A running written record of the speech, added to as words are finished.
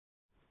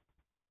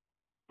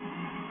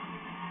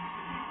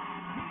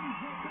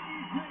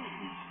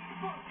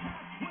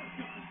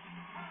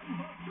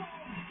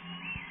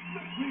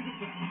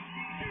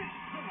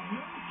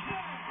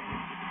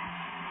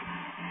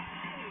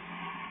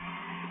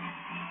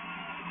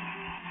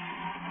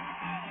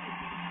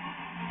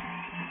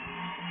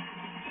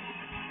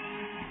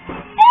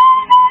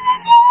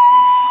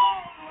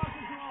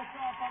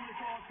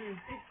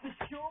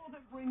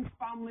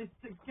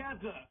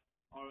together.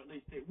 Or at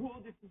least it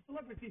would if the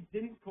celebrity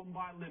didn't come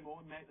by limo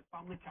and make the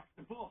family catch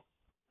the bus.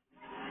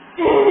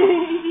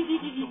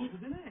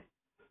 Isn't it?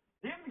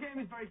 The end of the game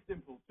is very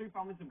simple. Two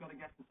families have got to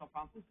guess the top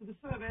answers to the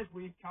surveys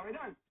we've carried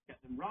out.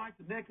 Get them right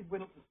and they could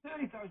win up to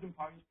 £30,000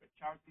 for a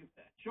charity of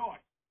their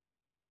choice.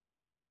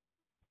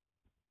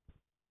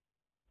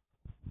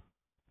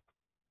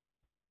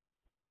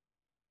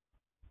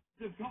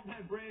 They've got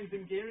their brains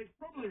in gear. It's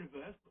probably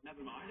reversed, but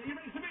never mind. Are you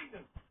ready to meet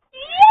them?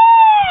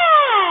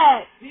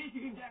 Yes! See if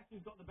you can guess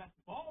who's got the best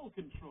ball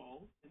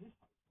control in this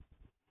house.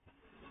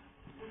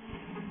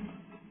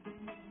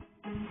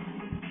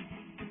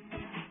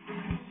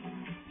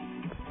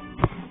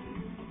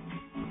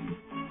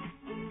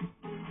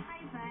 Hi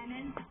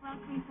Vernon,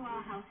 welcome to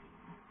our house.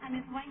 I'm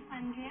his wife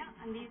Andrea,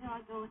 and these are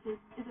our daughters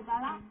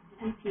Isabella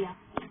and Tia.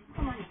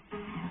 Come on in.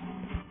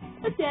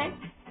 Okay.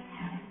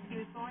 He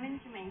was born in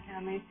Jamaica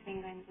and moved to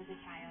England as a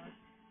child,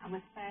 and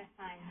was first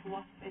signed to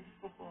Watford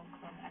Football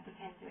Club at the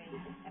tender age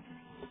of 17.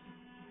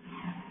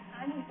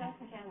 I'm his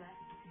daughter Gemma.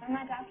 When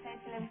my dad played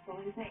for Liverpool,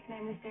 his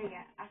nickname was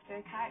Digger, after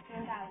a character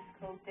in Dallas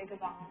called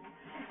Digger Barnes.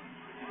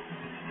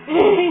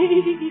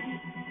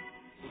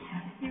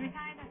 He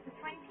retired after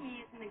 20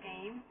 years in the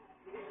game,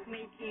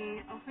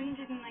 making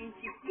 100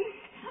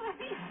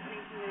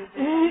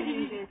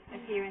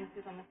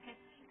 appearances on the pitch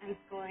and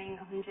scoring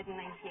 198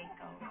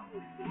 goals.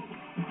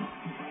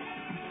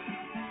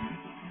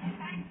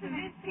 Thanks for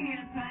visiting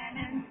us,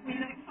 Vernon. We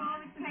look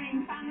forward to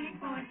making family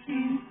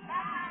fortunes.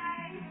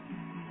 Bye!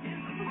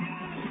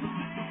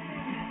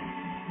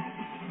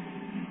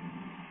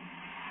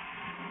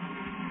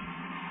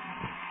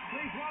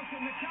 Please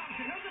welcome the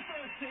captain of the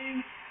first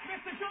team,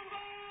 Mr. John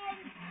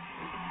Barnes!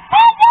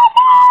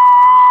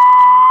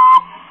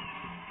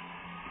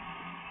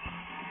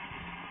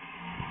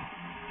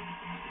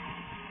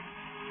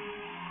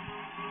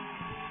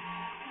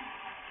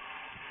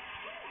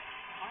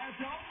 Hi,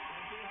 John.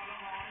 Thank you. Hello,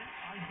 how are you?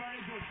 I'm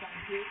very good,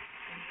 thank you.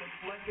 It's a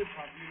pleasure to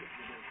have you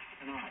with us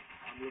tonight.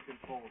 I'm looking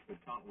forward to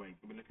it. Can't wait.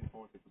 We've been looking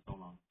forward to it for so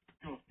long.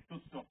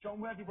 Good stuff. John,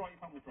 where have you brought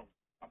your family from?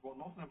 I brought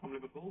most of them from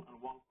Liverpool and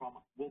one from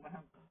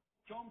Wolverhampton.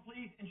 John,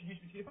 please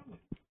introduce me to your family.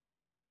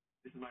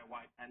 This is my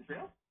wife,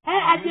 Andrea. Hey,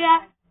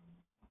 Andrea.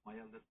 My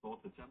eldest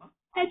daughter, Gemma.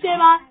 Hey,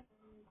 Gemma.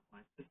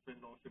 My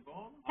sister-in-law,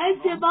 Siobhan. Hey,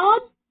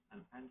 Siobhan.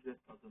 And Andrea's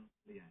cousin,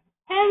 Leanne.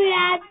 Hey,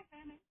 Leanne.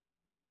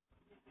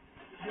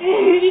 What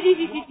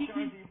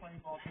charity are you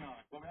playing for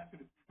tonight? Well, we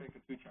actually pick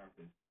two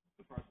charities.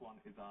 The first one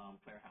is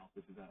Clare House,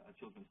 which is a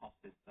children's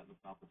hospice that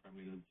looks after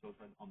primarily little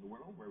children on the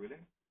world where we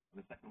live. And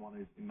the second one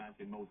is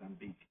Imagine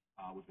Mozambique,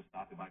 which was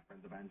started by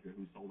friends of Andrea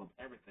who sold up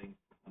everything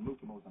and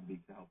moved to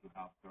Mozambique to help look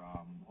after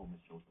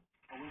homeless children.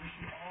 So we wish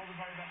you all the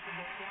very best of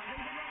luck tonight.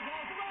 These are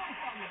your goals,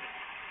 family.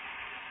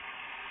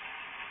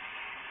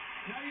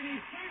 Now you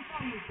need two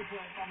families to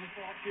play Family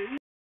Fortune.